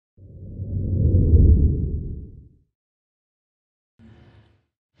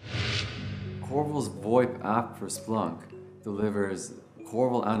Corvil's VoIP app for Splunk delivers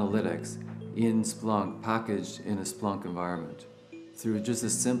Corvil analytics in Splunk packaged in a Splunk environment. Through just a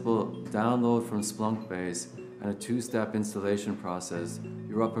simple download from Splunkbase and a two-step installation process,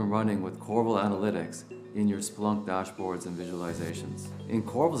 you're up and running with Corvil analytics in your Splunk dashboards and visualizations. In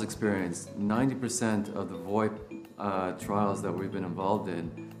Corvil's experience, 90% of the VoIP trials that we've been involved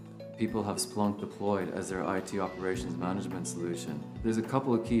in, people have Splunk deployed as their IT operations management solution. There's a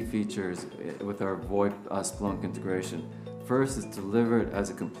couple of key features with our VoIP Splunk integration. First, it's delivered as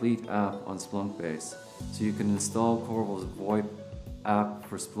a complete app on Splunkbase, so you can install Corvil's VoIP app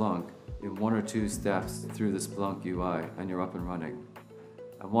for Splunk in one or two steps through the Splunk UI, and you're up and running.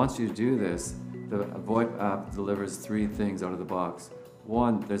 And once you do this, the VoIP app delivers three things out of the box.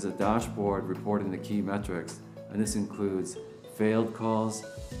 One, there's a dashboard reporting the key metrics, and this includes failed calls,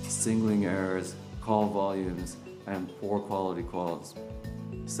 singling errors, call volumes, and poor quality calls.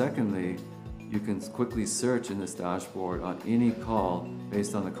 Secondly, you can quickly search in this dashboard on any call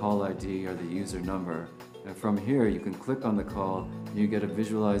based on the call ID or the user number. And from here, you can click on the call and you get a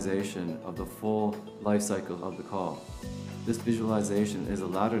visualization of the full lifecycle of the call. This visualization is a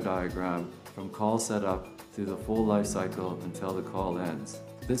ladder diagram from call setup through the full lifecycle until the call ends.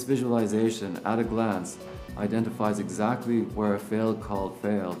 This visualization, at a glance, identifies exactly where a failed call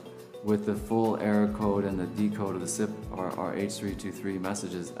failed with the full error code and the decode of the SIP or H323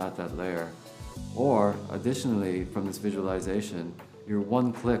 messages at that layer. Or, additionally, from this visualization, you're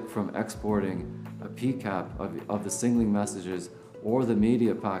one click from exporting a Pcap of the singling messages or the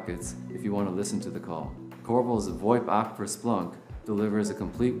media packets if you want to listen to the call. Corvil's VoIP app for Splunk delivers a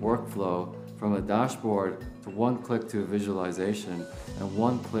complete workflow from a dashboard to one click to a visualization and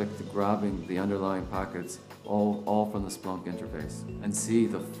one click to grabbing the underlying packets all from the Splunk interface, and see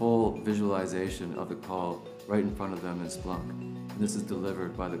the full visualization of the call right in front of them in Splunk. And this is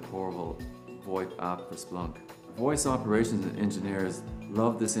delivered by the Corvil VoIP app for Splunk. Voice operations engineers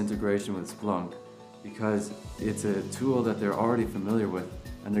love this integration with Splunk because it's a tool that they're already familiar with,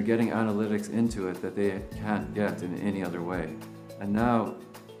 and they're getting analytics into it that they can't get in any other way. And now,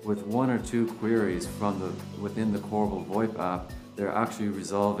 with one or two queries from within the Corvil VoIP app, they're actually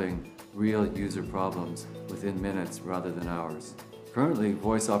resolving real user problems within minutes rather than hours. Currently,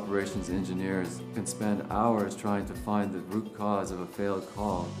 voice operations engineers can spend hours trying to find the root cause of a failed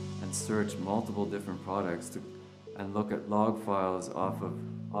call and search multiple different products and look at log files off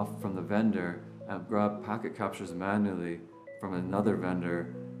from the vendor and grab packet captures manually from another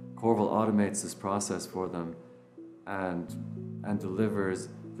vendor. Corvil automates this process for them and delivers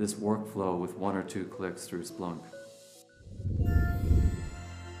this workflow with one or two clicks through Splunk.